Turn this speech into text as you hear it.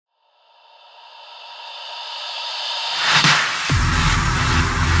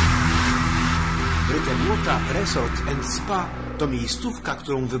Rytebłota Resort Spa to miejscówka,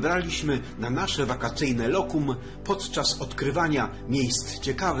 którą wybraliśmy na nasze wakacyjne lokum podczas odkrywania miejsc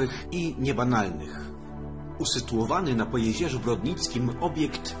ciekawych i niebanalnych. Usytuowany na pojezierzu Brodnickim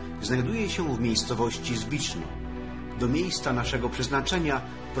obiekt znajduje się w miejscowości Zbiczno. Do miejsca naszego przeznaczenia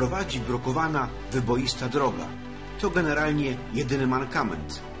prowadzi brukowana, wyboista droga. To generalnie jedyny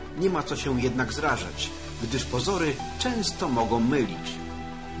mankament. Nie ma co się jednak zrażać, gdyż pozory często mogą mylić.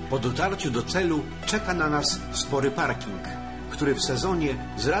 Po dotarciu do celu czeka na nas spory parking, który w sezonie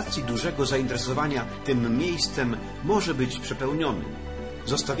z racji dużego zainteresowania tym miejscem może być przepełniony.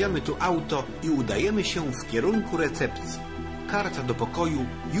 Zostawiamy tu auto i udajemy się w kierunku recepcji. Karta do pokoju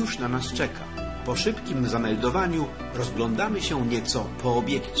już na nas czeka. Po szybkim zameldowaniu rozglądamy się nieco po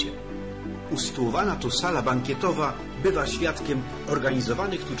obiekcie. Usytuowana tu sala bankietowa bywa świadkiem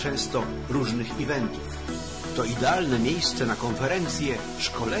organizowanych tu często różnych eventów. To idealne miejsce na konferencje,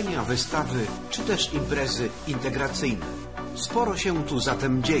 szkolenia, wystawy czy też imprezy integracyjne. Sporo się tu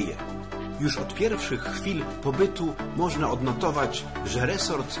zatem dzieje. Już od pierwszych chwil pobytu można odnotować, że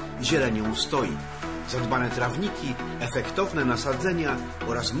resort zielenią stoi. Zadbane trawniki, efektowne nasadzenia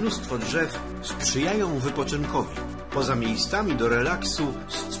oraz mnóstwo drzew sprzyjają wypoczynkowi. Poza miejscami do relaksu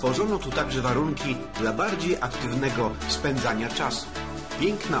stworzono tu także warunki dla bardziej aktywnego spędzania czasu.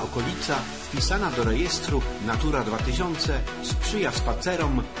 Piękna okolica, wpisana do rejestru Natura 2000, sprzyja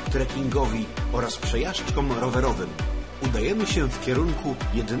spacerom, trekkingowi oraz przejażdżkom rowerowym. Udajemy się w kierunku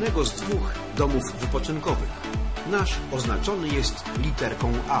jednego z dwóch domów wypoczynkowych. Nasz oznaczony jest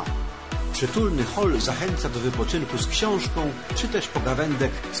literką A. Przytulny hol zachęca do wypoczynku z książką, czy też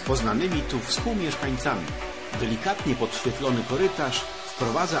pogawędek z poznanymi tu współmieszkańcami. Delikatnie podświetlony korytarz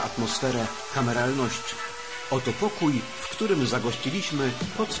wprowadza atmosferę kameralności. Oto pokój, w którym zagościliśmy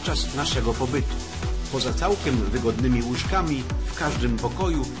podczas naszego pobytu. Poza całkiem wygodnymi łóżkami w każdym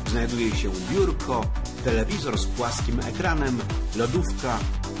pokoju znajduje się biurko, telewizor z płaskim ekranem, lodówka,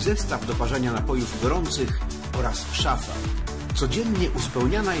 zestaw do parzenia napojów gorących oraz szafa. Codziennie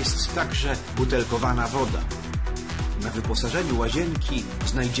uzupełniana jest także butelkowana woda. Na wyposażeniu łazienki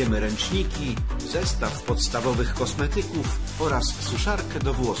znajdziemy ręczniki, zestaw podstawowych kosmetyków oraz suszarkę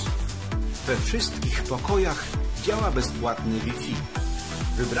do włosów. We wszystkich pokojach działa bezpłatny Wi-Fi.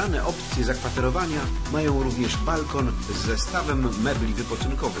 Wybrane opcje zakwaterowania mają również balkon z zestawem mebli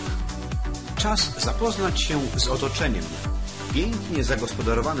wypoczynkowych. Czas zapoznać się z otoczeniem. Pięknie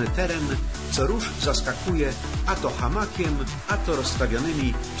zagospodarowany teren co rusz zaskakuje a to hamakiem, a to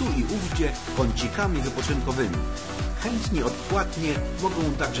rozstawionymi tu i ówdzie kącikami wypoczynkowymi. Chętni odpłatnie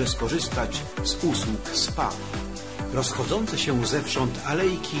mogą także skorzystać z usług spa. Rozchodzące się zewsząd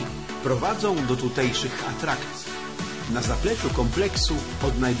alejki prowadzą do tutejszych atrakcji. Na zapleczu kompleksu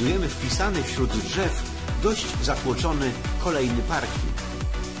odnajdujemy wpisany wśród drzew dość zatłoczony kolejny parking.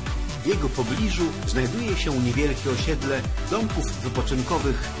 W jego pobliżu znajduje się niewielkie osiedle domków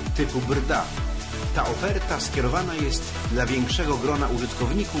wypoczynkowych typu brda. Ta oferta skierowana jest dla większego grona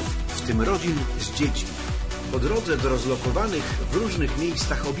użytkowników, w tym rodzin z dziećmi. Po drodze do rozlokowanych w różnych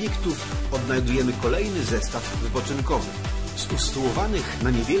miejscach obiektów odnajdujemy kolejny zestaw wypoczynkowy. Z usytuowanych na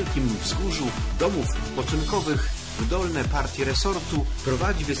niewielkim wzgórzu domów wypoczynkowych w dolne partie resortu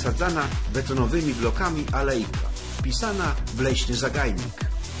prowadzi wysadzana betonowymi blokami alejka, wpisana w leśny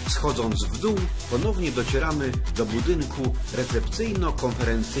zagajnik. Schodząc w dół, ponownie docieramy do budynku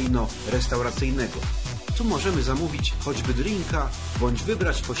recepcyjno-konferencyjno-restauracyjnego. Tu możemy zamówić choćby drinka, bądź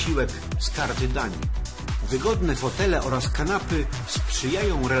wybrać posiłek z karty dań. Wygodne fotele oraz kanapy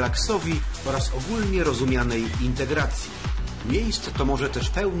sprzyjają relaksowi oraz ogólnie rozumianej integracji. Miejsce to może też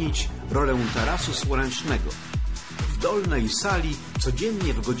pełnić rolę tarasu słonecznego. W dolnej sali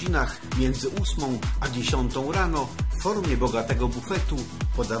codziennie w godzinach między 8 a 10 rano w formie bogatego bufetu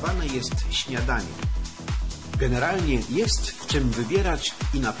podawane jest śniadanie. Generalnie jest w czym wybierać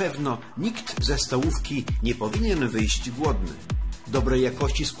i na pewno nikt ze stołówki nie powinien wyjść głodny. Dobrej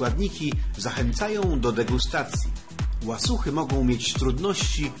jakości składniki zachęcają do degustacji. Łasuchy mogą mieć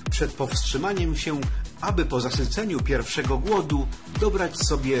trudności przed powstrzymaniem się, aby po zasyceniu pierwszego głodu dobrać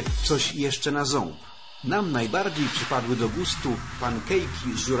sobie coś jeszcze na ząb. Nam najbardziej przypadły do gustu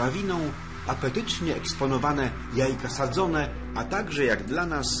pankejki z żurawiną, apetycznie eksponowane jajka sadzone, a także jak dla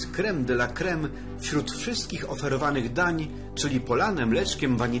nas crème de la crème wśród wszystkich oferowanych dań, czyli polane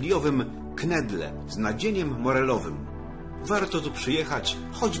mleczkiem waniliowym knedle z nadzieniem morelowym. Warto tu przyjechać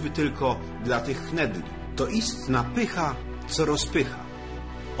choćby tylko dla tych knedli. To istna pycha, co rozpycha.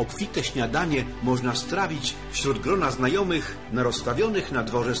 Obfite śniadanie można strawić wśród grona znajomych na rozstawionych na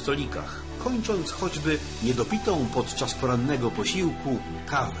dworze stolikach, kończąc choćby niedopitą podczas porannego posiłku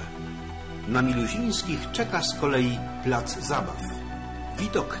kawę. Na Miluzińskich czeka z kolei plac zabaw.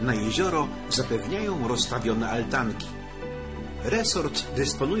 Widok na jezioro zapewniają rozstawione altanki. Resort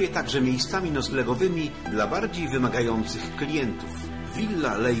dysponuje także miejscami noclegowymi dla bardziej wymagających klientów.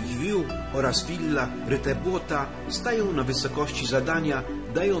 Willa Lakeview oraz willa Rytebłota stają na wysokości zadania,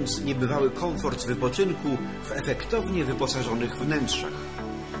 dając niebywały komfort wypoczynku w efektownie wyposażonych wnętrzach.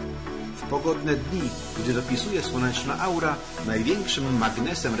 W pogodne dni, gdy dopisuje słoneczna aura, największym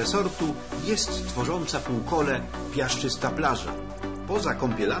magnesem resortu jest tworząca półkole piaszczysta plaża. Poza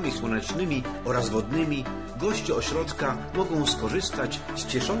kąpielami słonecznymi oraz wodnymi goście ośrodka mogą skorzystać z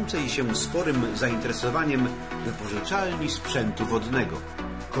cieszącej się sporym zainteresowaniem wypożyczalni sprzętu wodnego.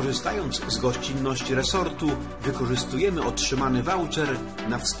 Korzystając z gościnności resortu, wykorzystujemy otrzymany voucher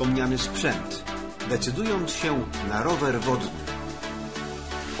na wspomniany sprzęt, decydując się na rower wodny.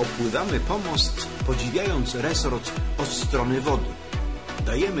 Opływamy pomost, podziwiając resort od strony wody.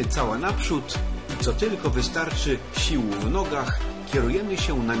 Dajemy cała naprzód i co tylko wystarczy sił w nogach, kierujemy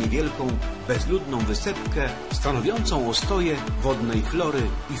się na niewielką, bezludną wysepkę stanowiącą ostoję wodnej flory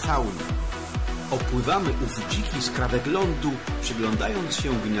i fauny. Opływamy ów dziki skrawek lądu, przyglądając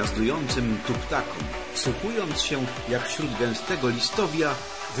się gniazdującym tu ptakom, wsłuchując się, jak wśród gęstego listowia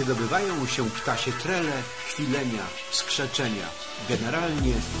wydobywają się ptasie trele, kwilenia, skrzeczenia,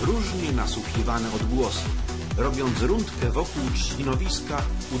 generalnie różnie nasłuchiwane odgłosy. Robiąc rundkę wokół trzcinowiska,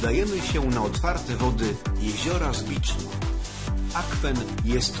 udajemy się na otwarte wody jeziora Zbiczno. Akwen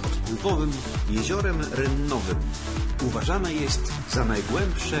jest odpływowym jeziorem rynnowym. Uważane jest za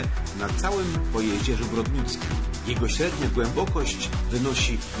najgłębsze na całym pojezierzu Brodnickim. Jego średnia głębokość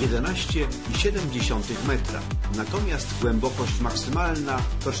wynosi 11,7 metra, natomiast głębokość maksymalna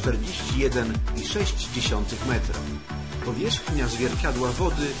to 41,6 metra. Powierzchnia zwierciadła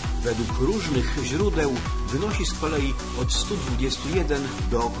wody według różnych źródeł wynosi z kolei od 121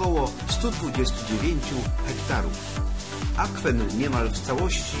 do około 129 hektarów. Akwen niemal w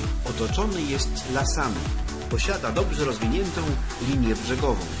całości otoczony jest lasami. Posiada dobrze rozwiniętą linię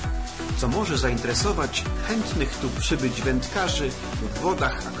brzegową, co może zainteresować chętnych tu przybyć wędkarzy. W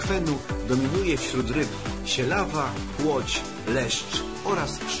wodach akwenu dominuje wśród ryb sielawa, płoć, leszcz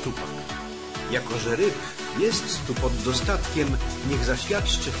oraz szczupak. Jako że ryb jest tu pod dostatkiem, niech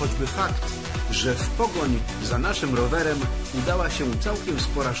zaświadczy choćby fakt, że w pogoń za naszym rowerem udała się całkiem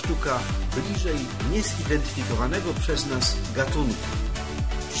spora sztuka bliżej niezidentyfikowanego przez nas gatunku.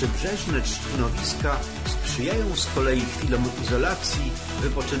 Przybrzeżne trzcinowiska sprzyjają z kolei chwilom izolacji,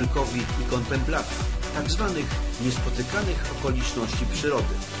 wypoczynkowi i kontemplacji, tak zwanych niespotykanych okoliczności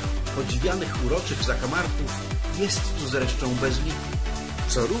przyrody. Podziwianych uroczych zakamarków jest tu zresztą bez liku.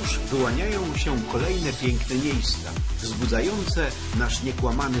 Co róż wyłaniają się kolejne piękne miejsca, wzbudzające nasz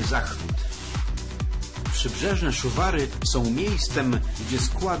niekłamany zachwyt. Przybrzeżne szuwary są miejscem, gdzie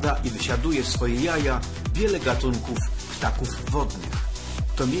składa i wysiaduje swoje jaja wiele gatunków ptaków wodnych.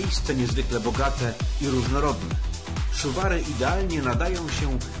 To miejsce niezwykle bogate i różnorodne. Szuwary idealnie nadają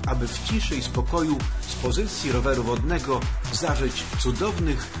się, aby w ciszy i spokoju z pozycji roweru wodnego zażyć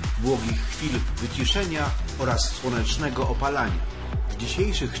cudownych, błogich chwil wyciszenia oraz słonecznego opalania. W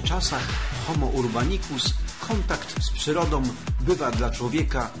dzisiejszych czasach homo urbanicus kontakt z przyrodą bywa dla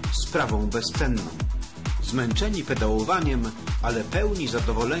człowieka sprawą bezcenną. Zmęczeni pedałowaniem, ale pełni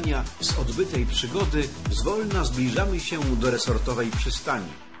zadowolenia z odbytej przygody, zwolna zbliżamy się do resortowej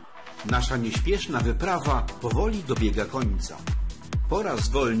przystani. Nasza nieśpieszna wyprawa powoli dobiega końca. Pora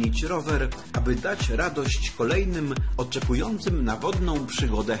zwolnić rower, aby dać radość kolejnym, oczekującym na wodną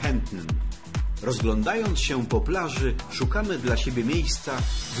przygodę chętnym. Rozglądając się po plaży, szukamy dla siebie miejsca,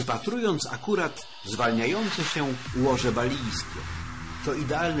 wypatrując akurat zwalniające się łoże balijskie. To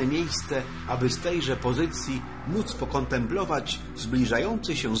idealne miejsce, aby z tejże pozycji móc pokontemplować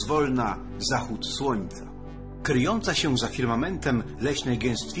zbliżający się zwolna zachód słońca. Kryjąca się za firmamentem leśnej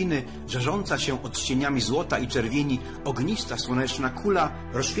gęstwiny, żarząca się odcieniami złota i czerwieni, ognista słoneczna kula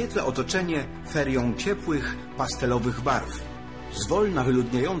rozświetla otoczenie ferią ciepłych, pastelowych barw. Zwolna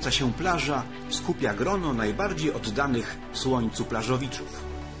wyludniająca się plaża skupia grono najbardziej oddanych słońcu plażowiczów.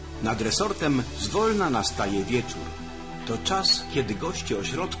 Nad resortem zwolna nastaje wieczór. To czas, kiedy goście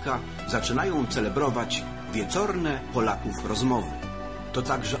ośrodka zaczynają celebrować wieczorne Polaków rozmowy. To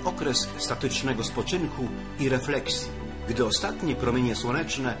także okres statycznego spoczynku i refleksji, gdy ostatnie promienie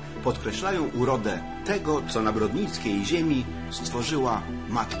słoneczne podkreślają urodę tego, co na brodnickiej ziemi stworzyła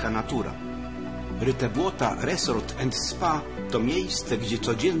Matka Natura. Rytebłota Resort Spa to miejsce, gdzie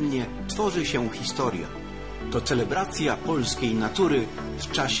codziennie tworzy się historia. To celebracja polskiej natury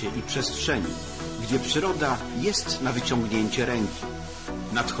w czasie i przestrzeni, gdzie przyroda jest na wyciągnięcie ręki.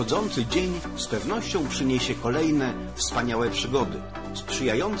 Nadchodzący dzień z pewnością przyniesie kolejne wspaniałe przygody,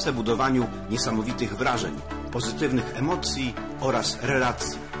 sprzyjające budowaniu niesamowitych wrażeń, pozytywnych emocji oraz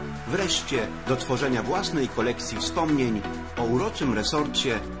relacji. Wreszcie do tworzenia własnej kolekcji wspomnień o uroczym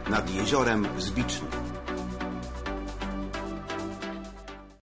resorcie nad jeziorem w Zbicznu.